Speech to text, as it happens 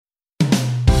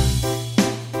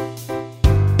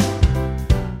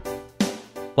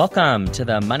Welcome to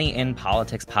the Money in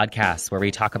Politics podcast, where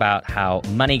we talk about how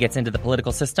money gets into the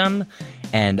political system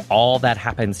and all that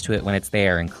happens to it when it's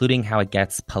there, including how it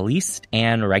gets policed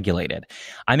and regulated.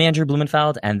 I'm Andrew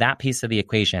Blumenfeld, and that piece of the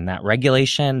equation, that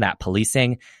regulation, that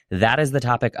policing, that is the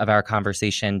topic of our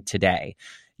conversation today.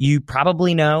 You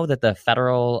probably know that the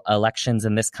federal elections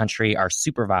in this country are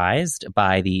supervised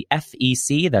by the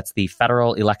FEC, that's the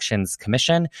Federal Elections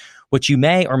Commission. What you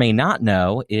may or may not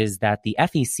know is that the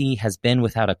FEC has been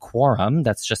without a quorum.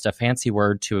 That's just a fancy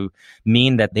word to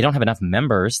mean that they don't have enough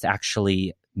members to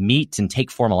actually meet and take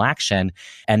formal action.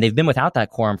 And they've been without that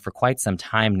quorum for quite some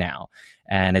time now.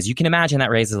 And as you can imagine,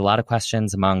 that raises a lot of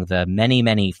questions among the many,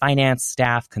 many finance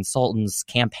staff, consultants,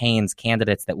 campaigns,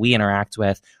 candidates that we interact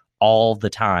with all the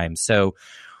time. So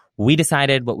we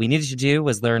decided what we needed to do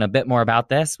was learn a bit more about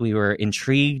this. We were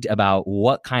intrigued about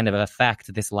what kind of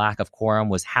effect this lack of quorum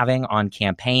was having on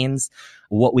campaigns,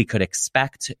 what we could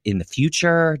expect in the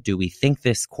future. Do we think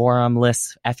this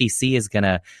quorumless FEC is going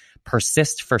to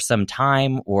persist for some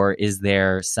time, or is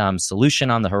there some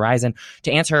solution on the horizon?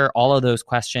 To answer all of those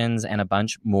questions and a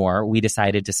bunch more, we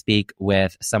decided to speak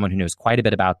with someone who knows quite a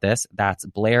bit about this. That's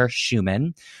Blair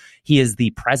Schuman. He is the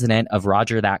president of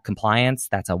Roger That Compliance.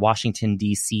 That's a Washington,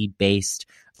 D.C. based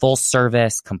full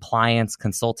service compliance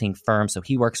consulting firm. So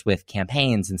he works with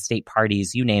campaigns and state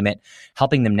parties, you name it,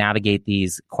 helping them navigate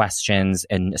these questions,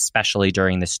 and especially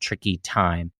during this tricky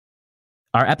time.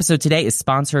 Our episode today is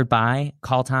sponsored by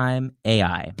CallTime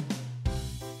AI.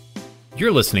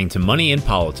 You're listening to Money in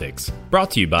Politics, brought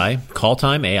to you by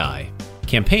CallTime AI.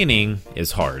 Campaigning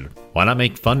is hard. Why not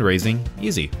make fundraising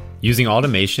easy? Using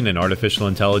automation and artificial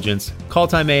intelligence,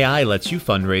 CallTime AI lets you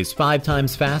fundraise 5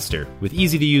 times faster with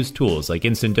easy-to-use tools like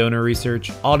instant donor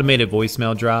research, automated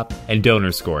voicemail drop, and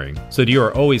donor scoring, so that you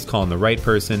are always calling the right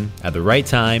person at the right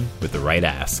time with the right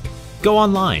ask. Go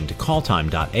online to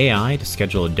calltime.ai to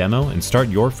schedule a demo and start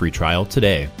your free trial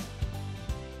today.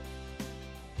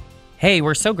 Hey,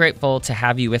 we're so grateful to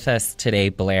have you with us today,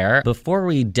 Blair. Before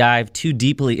we dive too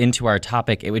deeply into our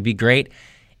topic, it would be great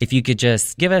if you could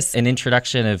just give us an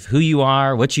introduction of who you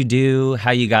are, what you do, how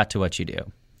you got to what you do.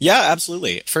 Yeah,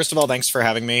 absolutely. First of all, thanks for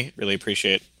having me. Really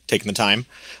appreciate taking the time.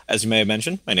 As you may have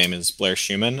mentioned, my name is Blair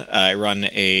Schuman. I run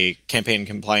a campaign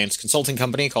compliance consulting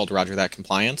company called Roger That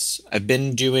Compliance. I've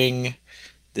been doing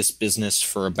this business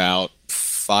for about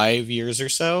 5 years or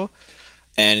so,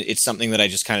 and it's something that I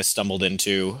just kind of stumbled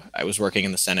into. I was working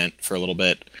in the Senate for a little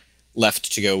bit,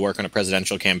 left to go work on a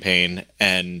presidential campaign,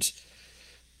 and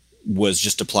was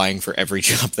just applying for every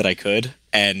job that I could,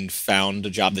 and found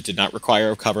a job that did not require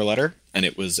a cover letter, and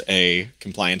it was a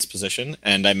compliance position,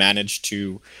 and I managed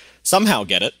to somehow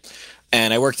get it.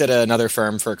 And I worked at another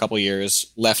firm for a couple years,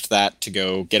 left that to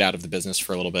go get out of the business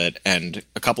for a little bit, and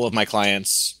a couple of my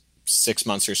clients, 6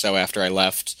 months or so after I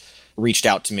left, reached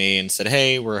out to me and said,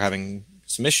 hey, we're having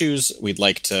some issues. We'd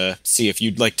like to see if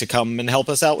you'd like to come and help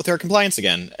us out with our compliance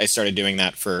again. I started doing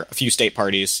that for a few state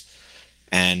parties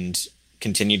and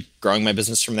continued growing my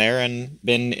business from there, and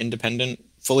been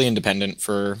fully independent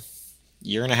for a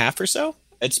year and a half or so.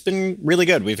 It's been really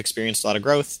good. We've experienced a lot of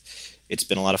growth. It's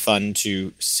been a lot of fun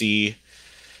to see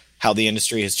how the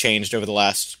industry has changed over the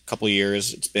last couple of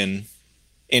years. It's been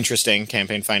interesting.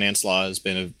 Campaign finance law has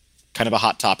been kind of a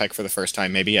hot topic for the first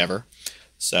time maybe ever.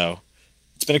 So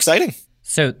it's been exciting.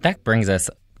 So that brings us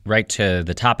right to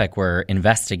the topic we're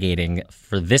investigating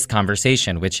for this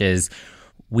conversation, which is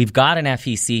we've got an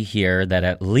FEC here that,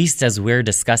 at least as we're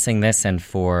discussing this and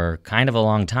for kind of a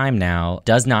long time now,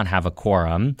 does not have a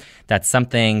quorum. That's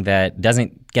something that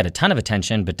doesn't get a ton of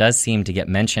attention, but does seem to get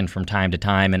mentioned from time to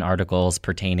time in articles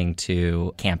pertaining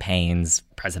to campaigns,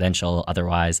 presidential,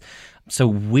 otherwise. So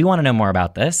we want to know more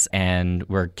about this, and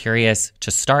we're curious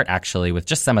to start actually with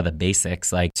just some of the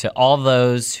basics, like to all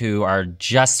those who are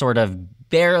just sort of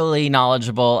barely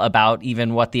knowledgeable about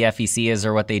even what the FEC is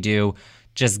or what they do.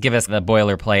 Just give us the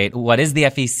boilerplate. What is the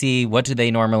FEC? What do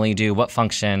they normally do? What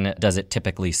function does it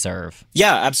typically serve?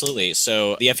 Yeah, absolutely.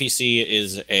 So the FEC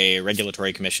is a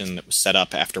regulatory commission that was set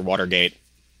up after Watergate.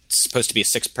 It's supposed to be a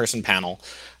 6-person panel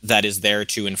that is there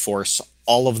to enforce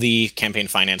all of the campaign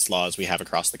finance laws we have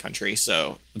across the country.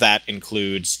 So that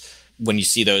includes when you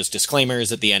see those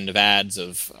disclaimers at the end of ads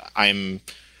of I'm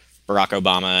Barack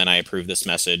Obama and I approve this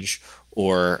message,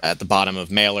 or at the bottom of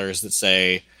mailers that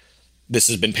say this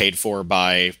has been paid for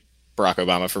by Barack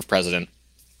Obama for president.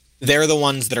 They're the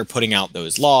ones that are putting out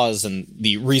those laws and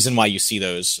the reason why you see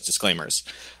those disclaimers.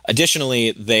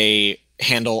 Additionally, they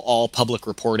handle all public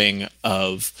reporting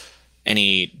of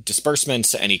any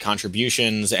disbursements, any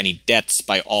contributions, any debts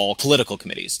by all political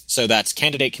committees. So that's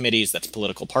candidate committees, that's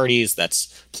political parties,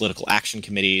 that's political action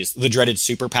committees, the dreaded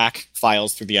super PAC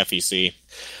files through the FEC.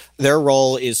 Their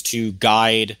role is to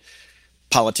guide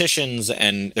politicians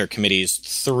and their committees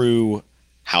through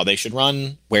how they should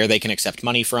run, where they can accept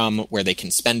money from, where they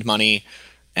can spend money,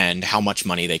 and how much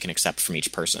money they can accept from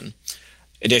each person.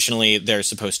 Additionally, they're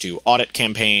supposed to audit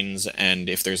campaigns, and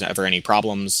if there's ever any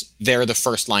problems, they're the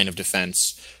first line of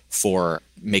defense for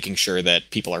making sure that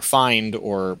people are fined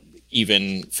or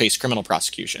even face criminal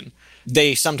prosecution.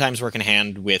 They sometimes work in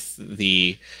hand with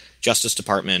the Justice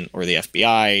Department or the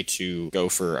FBI to go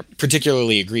for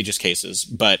particularly egregious cases,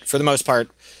 but for the most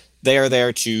part, they are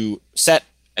there to set,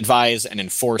 advise, and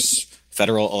enforce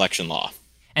federal election law.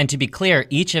 And to be clear,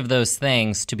 each of those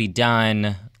things to be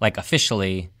done, like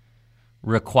officially,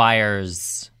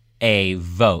 requires a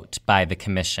vote by the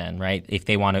commission, right? If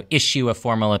they want to issue a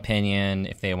formal opinion,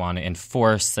 if they want to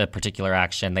enforce a particular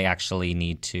action, they actually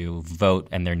need to vote,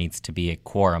 and there needs to be a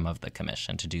quorum of the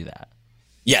commission to do that.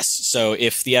 Yes. So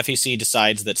if the FEC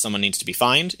decides that someone needs to be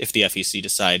fined, if the FEC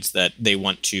decides that they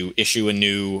want to issue a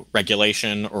new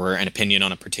regulation or an opinion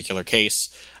on a particular case,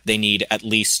 they need at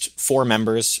least 4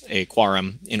 members, a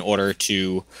quorum, in order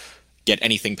to get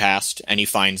anything passed, any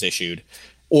fines issued,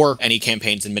 or any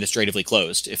campaigns administratively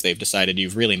closed if they've decided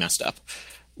you've really messed up.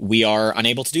 We are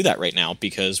unable to do that right now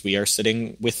because we are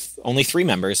sitting with only 3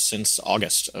 members since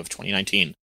August of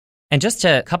 2019. And just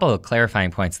a couple of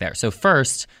clarifying points there. So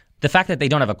first, the fact that they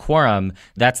don't have a quorum,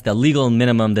 that's the legal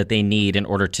minimum that they need in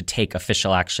order to take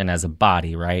official action as a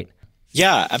body, right?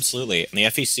 Yeah, absolutely. And the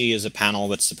FEC is a panel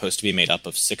that's supposed to be made up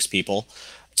of 6 people.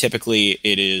 Typically,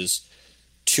 it is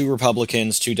 2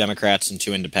 Republicans, 2 Democrats, and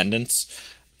 2 independents.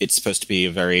 It's supposed to be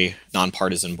a very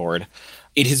nonpartisan board.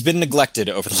 It has been neglected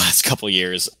over the last couple of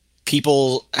years.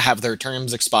 People have their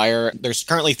terms expire. There's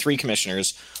currently 3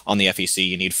 commissioners on the FEC.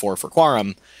 You need 4 for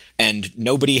quorum, and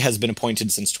nobody has been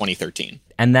appointed since 2013.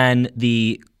 And then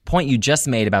the point you just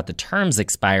made about the terms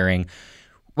expiring,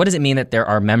 what does it mean that there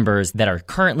are members that are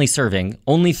currently serving,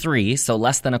 only 3, so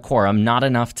less than a quorum, not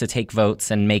enough to take votes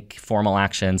and make formal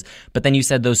actions, but then you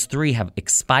said those 3 have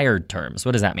expired terms.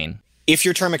 What does that mean? If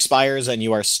your term expires and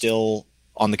you are still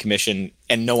on the commission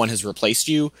and no one has replaced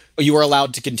you, you are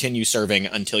allowed to continue serving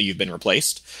until you've been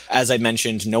replaced. As I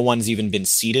mentioned, no one's even been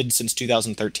seated since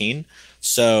 2013,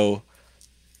 so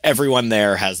everyone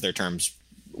there has their terms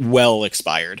well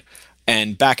expired.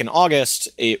 And back in August,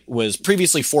 it was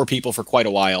previously 4 people for quite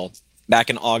a while. Back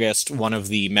in August, one of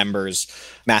the members,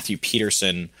 Matthew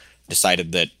Peterson,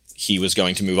 decided that he was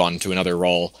going to move on to another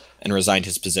role and resigned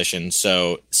his position.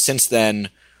 So since then,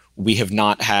 we have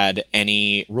not had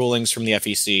any rulings from the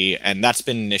FEC, and that's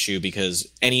been an issue because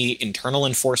any internal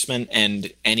enforcement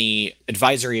and any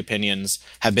advisory opinions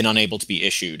have been unable to be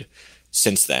issued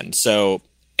since then. So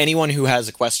anyone who has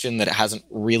a question that hasn't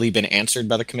really been answered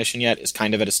by the commission yet is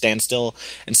kind of at a standstill.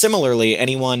 And similarly,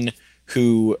 anyone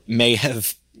who may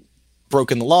have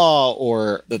broken the law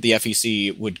or that the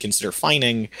FEC would consider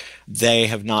fining, they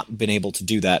have not been able to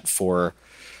do that for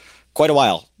quite a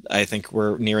while. I think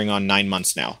we're nearing on 9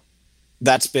 months now.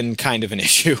 That's been kind of an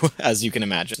issue, as you can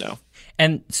imagine, though.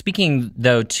 And speaking,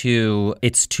 though, to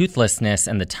its toothlessness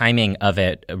and the timing of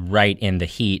it right in the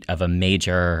heat of a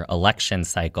major election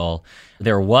cycle,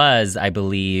 there was, I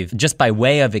believe, just by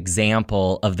way of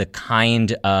example of the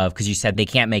kind of, because you said they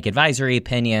can't make advisory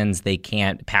opinions, they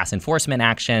can't pass enforcement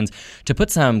actions, to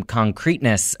put some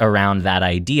concreteness around that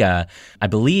idea, I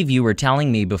believe you were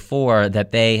telling me before that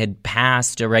they had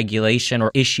passed a regulation or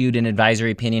issued an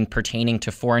advisory opinion pertaining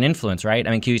to foreign influence, right?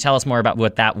 I mean, can you tell us more about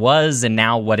what that was and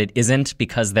now what it isn't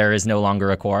because there is no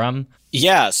longer a quorum?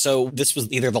 Yeah, so this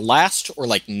was either the last or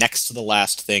like next to the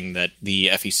last thing that the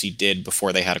FEC did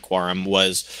before they had a quorum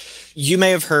was, you may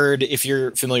have heard, if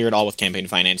you're familiar at all with campaign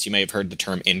finance, you may have heard the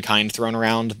term in-kind thrown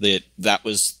around. That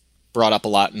was brought up a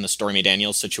lot in the Stormy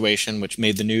Daniels situation, which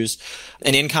made the news.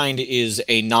 An in-kind is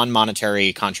a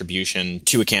non-monetary contribution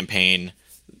to a campaign.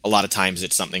 A lot of times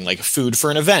it's something like food for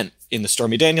an event. In the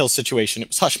Stormy Daniels situation, it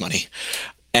was hush money.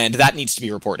 And that needs to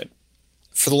be reported.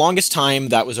 For the longest time,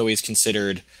 that was always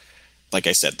considered, like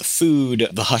I said, the food,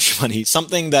 the hush money,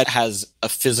 something that has a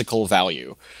physical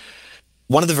value.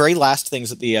 One of the very last things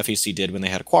that the FEC did when they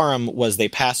had a quorum was they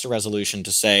passed a resolution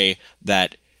to say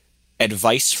that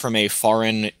advice from a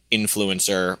foreign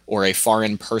influencer or a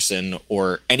foreign person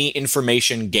or any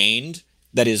information gained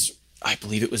that is, I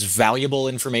believe it was valuable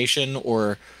information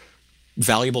or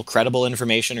valuable, credible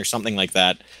information or something like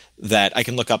that, that I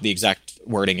can look up the exact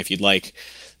wording if you'd like,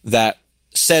 that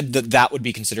said that that would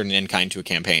be considered an in-kind to a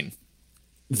campaign.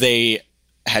 They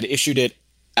had issued it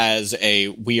as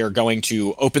we are going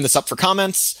to open this up for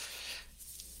comments.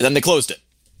 And then they closed it.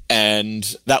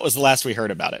 And that was the last we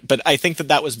heard about it. But I think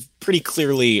that was pretty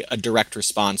clearly a direct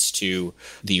response to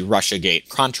the Russiagate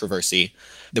controversy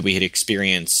that we had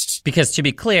experienced. Because to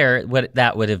be clear, what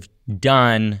that would have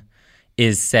done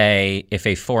is say if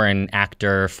a foreign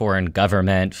actor, foreign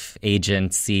government,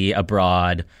 agency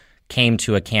abroad came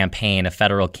to a campaign, a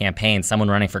federal campaign, someone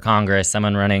running for Congress,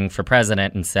 someone running for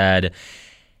president, and said,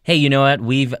 hey, you know what?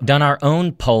 We've done our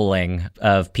own polling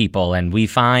of people, and we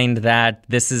find that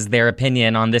this is their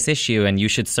opinion on this issue, and you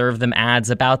should serve them ads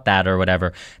about that or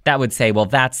whatever. That would say, well,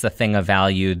 that's the thing of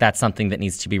value. That's something that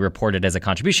needs to be reported as a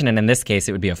contribution. And in this case,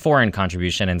 it would be a foreign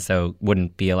contribution, and so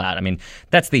wouldn't be allowed. I mean,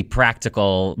 that's the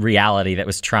practical reality that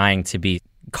was trying to be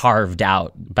carved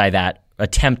out by that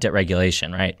attempt at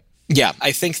regulation, right? Yeah,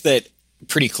 I think that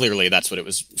pretty clearly that's what it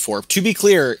was for. To be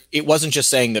clear, it wasn't just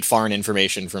saying that foreign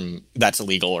information that's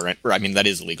illegal, or I mean, that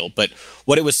is illegal, but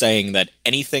what it was saying that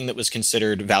anything that was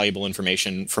considered valuable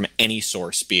information from any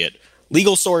source, be it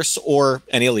legal source or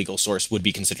an illegal source, would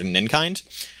be considered an in-kind.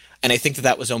 And I think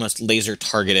that was almost laser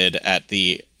targeted at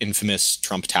the infamous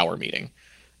Trump Tower meeting.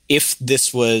 If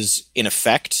this was in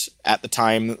effect at the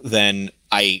time, then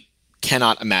I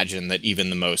cannot imagine that even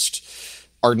the most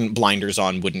ardent blinders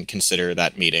on wouldn't consider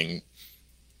that meeting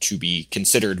to be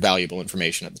considered valuable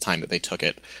information at the time that they took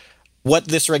it. What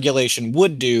this regulation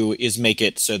would do is make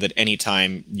it so that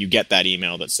anytime you get that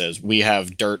email that says, we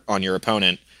have dirt on your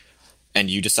opponent,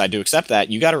 and you decide to accept that,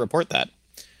 you got to report that.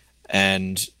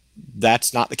 And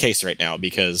that's not the case right now,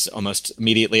 because almost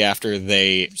immediately after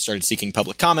they started seeking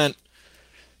public comment,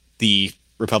 the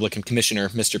Republican commissioner,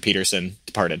 Mr. Peterson,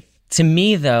 departed. To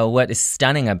me, though, what is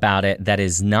stunning about it that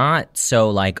is not so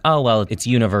like, oh, well, it's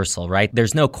universal, right?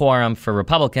 There's no quorum for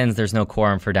Republicans. There's no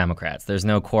quorum for Democrats. There's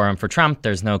no quorum for Trump.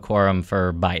 There's no quorum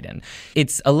for Biden.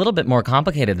 It's a little bit more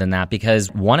complicated than that, because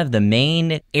one of the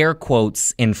main air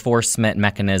quotes enforcement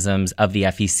mechanisms of the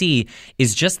FEC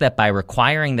is just that by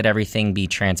requiring that everything be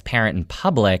transparent and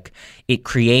public, it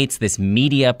creates this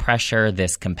media pressure,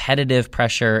 this competitive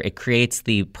pressure. It creates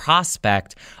the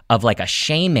prospect of like a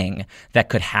shaming that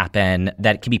could happen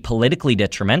that can be politically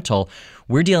detrimental.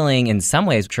 We're dealing in some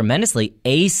ways tremendously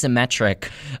asymmetric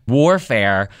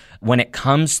warfare when it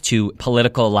comes to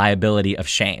political liability of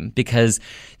shame, because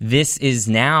this is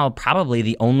now probably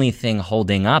the only thing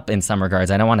holding up in some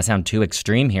regards. I don't want to sound too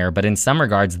extreme here, but in some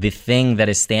regards, the thing that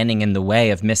is standing in the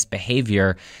way of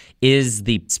misbehavior is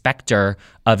the specter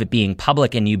of it being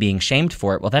public and you being shamed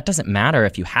for it. Well, that doesn't matter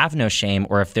if you have no shame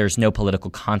or if there's no political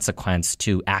consequence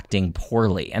to acting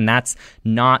poorly. And that's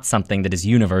not something that is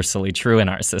universally true in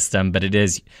our system, but it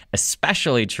is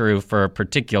especially true for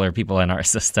particular people in our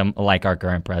system, like our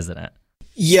current president.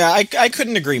 Yeah, I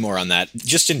couldn't agree more on that.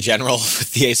 Just in general,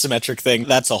 with the asymmetric thing,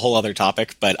 that's a whole other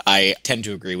topic, but I tend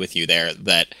to agree with you there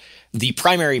that the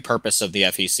primary purpose of the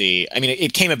FEC, I mean,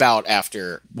 it came about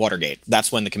after Watergate.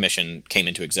 That's when the commission came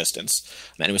into existence.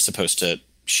 And it was supposed to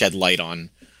shed light on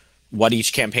what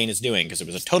each campaign is doing, because it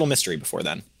was a total mystery before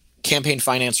then. Campaign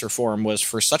finance reform was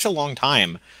for such a long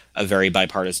time a very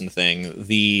bipartisan thing.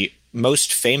 The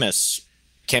most famous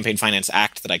campaign finance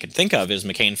act that I could think of is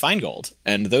McCain-Feingold.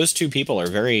 And those two people are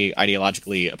very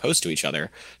ideologically opposed to each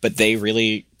other, but they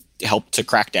really helped to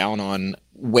crack down on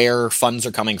where funds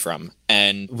are coming from.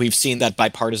 And we've seen that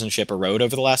bipartisanship erode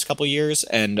over the last couple of years.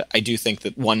 And I do think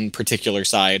that one particular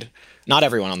side, not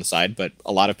everyone on the side, but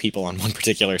a lot of people on one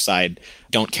particular side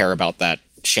don't care about that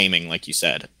shaming, like you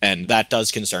said. And that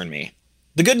does concern me.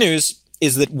 The good news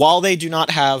is that while they do not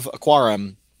have a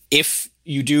quorum, if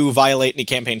you do violate any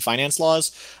campaign finance laws,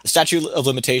 the statute of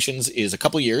limitations is a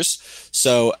couple years.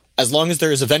 So as long as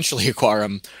there is eventually a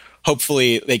quorum,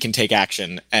 hopefully they can take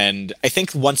action. And I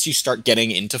think once you start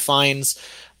getting into fines,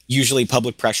 usually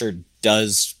public pressure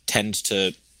does tend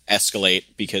to escalate,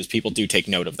 because people do take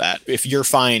note of that. If you're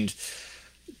fined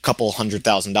a couple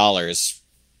 $100,000,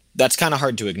 that's kind of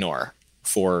hard to ignore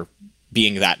for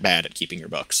being that bad at keeping your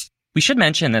books. We should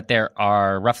mention that there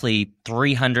are roughly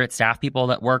 300 staff people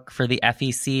that work for the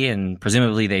FEC, and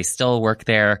presumably they still work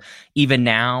there even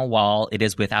now while it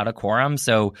is without a quorum.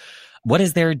 So what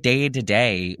is their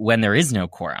day-to-day when there is no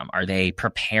quorum? Are they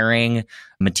preparing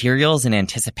materials in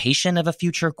anticipation of a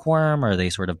future quorum? Are they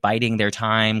sort of biding their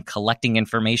time, collecting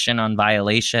information on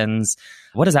violations?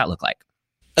 What does that look like?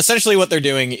 Essentially what they're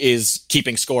doing is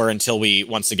keeping score until we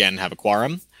once again have a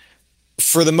quorum.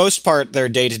 For the most part, their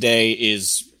day-to-day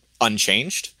is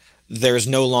unchanged. There's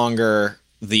no longer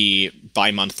the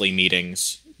bi-monthly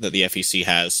meetings that the FEC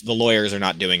has. The lawyers are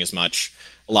not doing as much.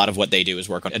 A lot of what they do is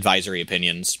work on advisory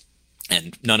opinions,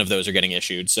 and none of those are getting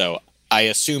issued. So I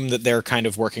assume that they're kind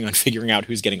of working on figuring out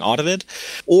who's getting audited.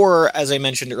 Or, as I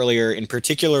mentioned earlier, in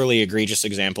particularly egregious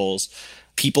examples,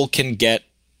 people can get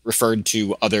referred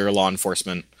to other law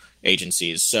enforcement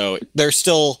agencies. So they're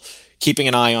still keeping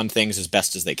an eye on things as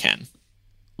best as they can.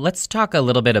 Let's talk a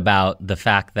little bit about the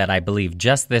fact that I believe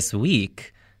just this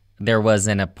week there was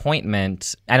an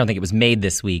appointment. I don't think it was made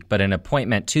this week, but an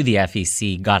appointment to the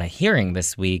FEC got a hearing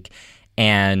this week.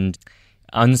 And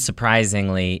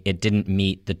unsurprisingly, it didn't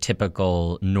meet the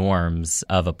typical norms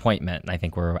of appointment. I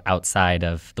think we're outside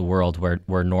of the world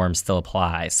where norms still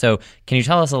apply. So can you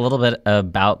tell us a little bit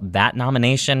about that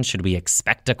nomination? Should we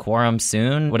expect a quorum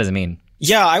soon? What does it mean?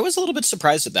 Yeah, I was a little bit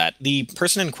surprised at that. The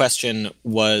person in question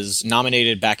was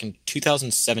nominated back in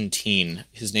 2017.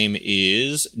 His name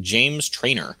is James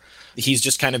Traynor. He's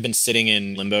just kind of been sitting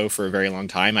in limbo for a very long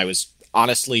time. I was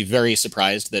honestly very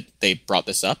surprised that they brought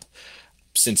this up,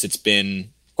 since it's been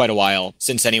quite a while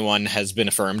since anyone has been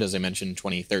affirmed, as I mentioned,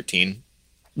 2013.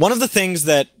 One of the things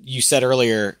that you said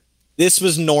earlier, this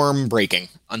was norm breaking,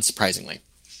 unsurprisingly.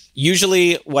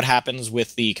 Usually what happens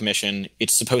with the commission,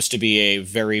 it's supposed to be a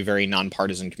very, very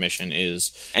nonpartisan commission,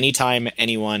 is anytime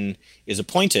anyone is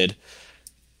appointed,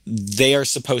 they are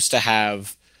supposed to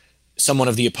have someone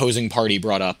of the opposing party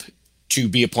brought up to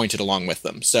be appointed along with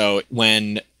them. So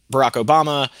when Barack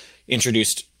Obama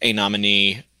introduced a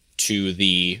nominee to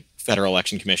the Federal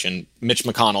Election Commission, Mitch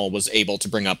McConnell was able to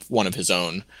bring up one of his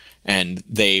own, and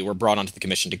they were brought onto the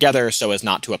commission together so as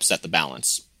not to upset the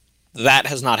balance. That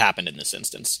has not happened in this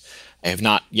instance. I have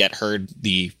not yet heard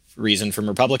the reason from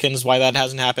Republicans why that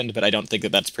hasn't happened, but I don't think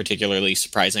that that's particularly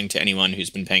surprising to anyone who's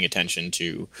been paying attention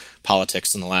to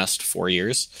politics in the last 4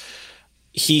 years.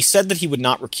 He said that he would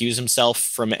not recuse himself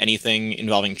from anything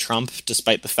involving Trump,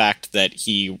 despite the fact that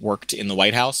he worked in the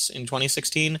White House in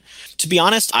 2016. To be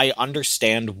honest, I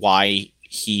understand why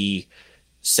he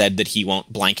said that he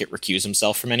won't blanket recuse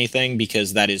himself from anything,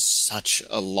 because that is such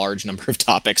a large number of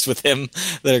topics with him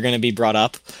that are going to be brought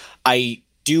up. I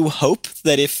do hope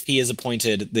that if he is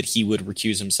appointed, that he would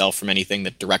recuse himself from anything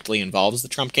that directly involves the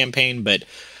Trump campaign, but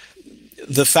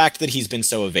the fact that he's been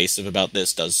so evasive about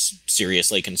this does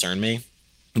seriously concern me.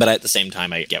 But at the same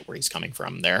time, I get where he's coming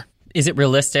from there. Is it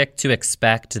realistic to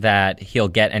expect that he'll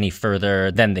get any further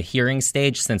than the hearing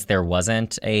stage, since there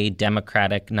wasn't a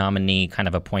Democratic nominee kind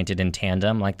of appointed in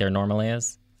tandem like there normally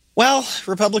is? Well,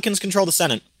 Republicans control the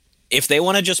Senate. If they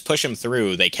want to just push him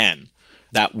through, they can.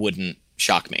 That wouldn't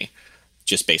shock me,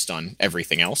 just based on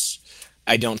everything else.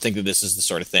 I don't think that this is the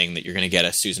sort of thing that you're going to get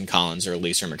a Susan Collins or a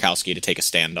Lisa Murkowski to take a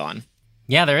stand on.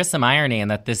 Yeah, there is some irony in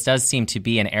that this does seem to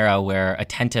be an era where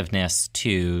attentiveness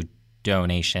to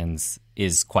donations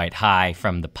is quite high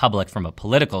from the public. From a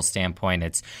political standpoint,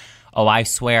 it's, oh, I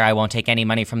swear I won't take any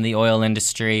money from the oil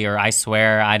industry, or I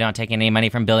swear I don't take any money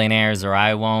from billionaires, or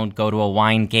I won't go to a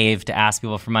wine cave to ask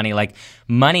people for money. Like,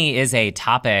 money is a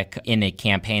topic in a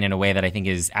campaign in a way that I think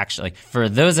is actually, for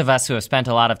those of us who have spent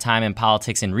a lot of time in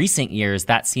politics in recent years,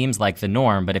 that seems like the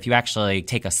norm. But if you actually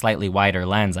take a slightly wider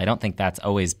lens, I don't think that's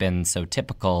always been so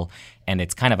typical. And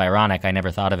it's kind of ironic, I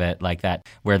never thought of it like that,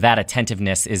 where that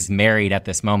attentiveness is married at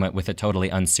this moment with a totally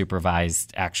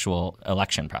unsupervised actual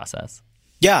election process.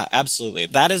 Yeah, absolutely.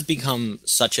 That has become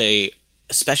such a,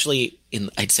 especially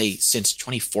in, I'd say since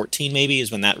 2014 maybe,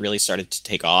 is when that really started to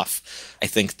take off. I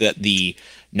think that the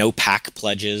no PAC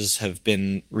pledges have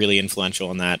been really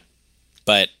influential in that.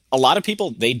 But a lot of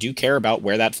people, they do care about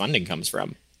where that funding comes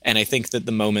from. And I think that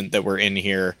the moment that we're in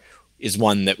here is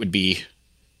one that would be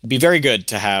very good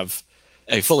to have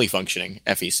a fully functioning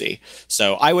FEC.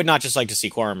 So I would not just like to see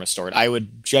quorum restored. I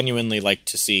would genuinely like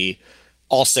to see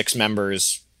all 6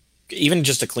 members, even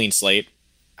just a clean slate.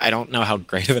 I don't know how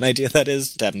great of an idea that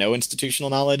is to have no institutional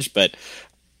knowledge, but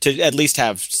to at least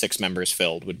have 6 members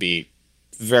filled would be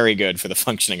very good for the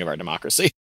functioning of our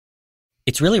democracy.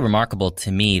 It's really remarkable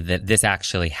to me that this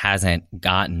actually hasn't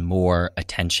gotten more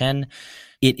attention.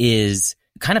 It is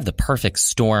kind of the perfect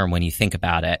storm when you think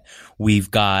about it. We've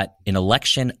got an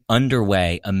election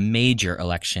underway, a major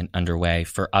election underway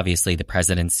for obviously the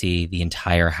presidency, the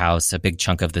entire House, a big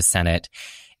chunk of the Senate.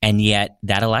 And yet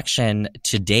that election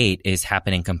to date is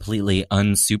happening completely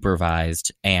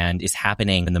unsupervised and is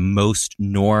happening in the most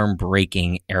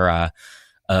norm-breaking era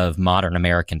of modern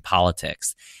American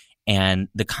politics. And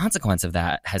the consequence of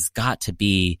that has got to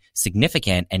be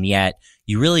significant, and yet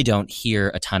you really don't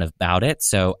hear a ton about it.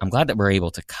 So I'm glad that we're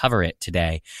able to cover it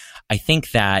today. I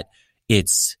think that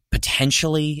it's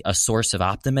potentially a source of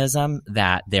optimism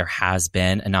that there has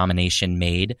been a nomination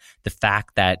made. The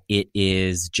fact that it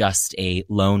is just a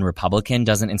lone Republican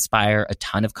doesn't inspire a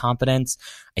ton of confidence.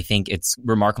 I think it's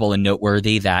remarkable and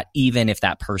noteworthy that even if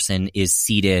that person is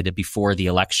seated before the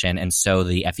election, and so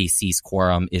the FEC's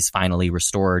quorum is finally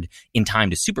restored in time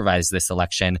to supervise this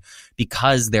election,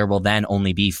 because there will then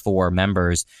only be 4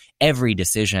 members, every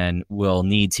decision will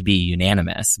need to be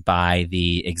unanimous by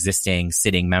the existing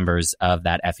sitting members of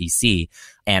that FEC.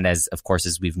 And as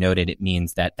we've noted, it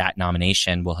means that that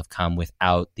nomination will have come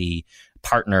without the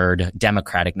partnered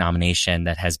Democratic nomination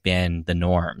that has been the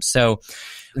norm. So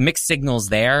mixed signals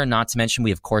there, not to mention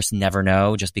we, of course, never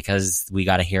know. Just because we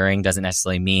got a hearing doesn't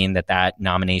necessarily mean that that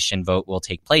nomination vote will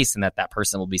take place and that that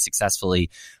person will be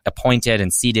successfully appointed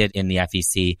and seated in the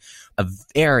FEC. A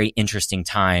very interesting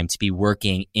time to be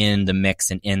working in the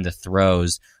mix and in the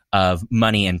throes of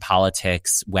money and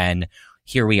politics when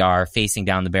here we are facing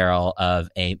down the barrel of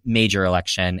a major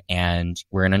election, and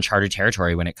we're in uncharted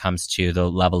territory when it comes to the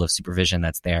level of supervision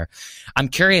that's there. I'm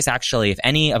curious, actually, if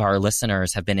any of our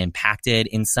listeners have been impacted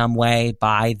in some way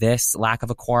by this lack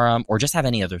of a quorum, or just have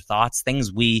any other thoughts,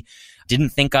 things we didn't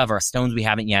think of, or stones we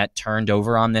haven't yet turned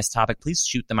over on this topic. Please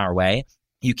shoot them our way.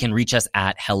 You can reach us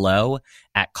at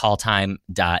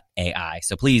hello@calltime.ai.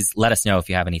 So please let us know if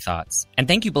you have any thoughts. And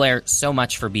thank you, Blair, so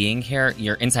much for being here.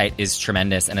 Your insight is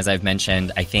tremendous. And as I've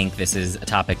mentioned, I think this is a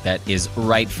topic that is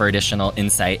ripe for additional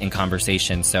insight and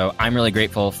conversation. So I'm really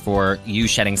grateful for you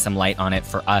shedding some light on it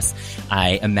for us.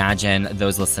 I imagine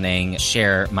those listening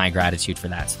share my gratitude for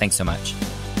that. So thanks so much.